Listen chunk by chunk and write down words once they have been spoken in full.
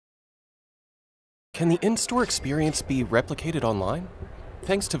Can the in-store experience be replicated online?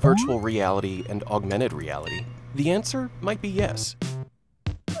 Thanks to virtual reality and augmented reality, the answer might be yes.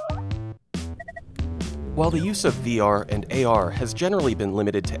 While the use of VR and AR has generally been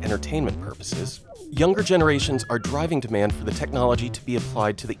limited to entertainment purposes, younger generations are driving demand for the technology to be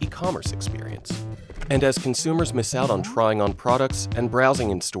applied to the e-commerce experience. And as consumers miss out on trying on products and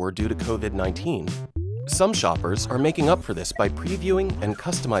browsing in-store due to COVID-19, some shoppers are making up for this by previewing and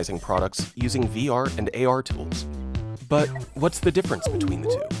customizing products using VR and AR tools. But what's the difference between the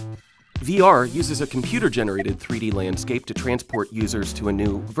two? VR uses a computer-generated 3D landscape to transport users to a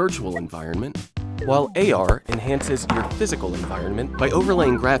new virtual environment, while AR enhances your physical environment by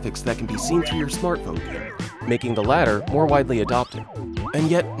overlaying graphics that can be seen through your smartphone camera, making the latter more widely adopted. And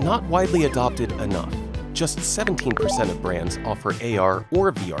yet, not widely adopted enough. Just 17% of brands offer AR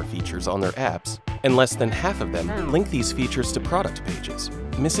or VR features on their apps, and less than half of them link these features to product pages,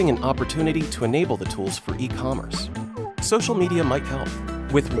 missing an opportunity to enable the tools for e-commerce. Social media might help.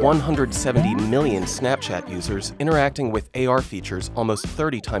 With 170 million Snapchat users interacting with AR features almost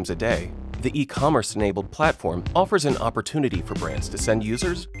 30 times a day, the e-commerce-enabled platform offers an opportunity for brands to send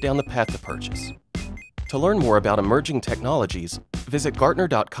users down the path to purchase. To learn more about emerging technologies, visit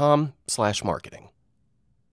Gartner.com/marketing.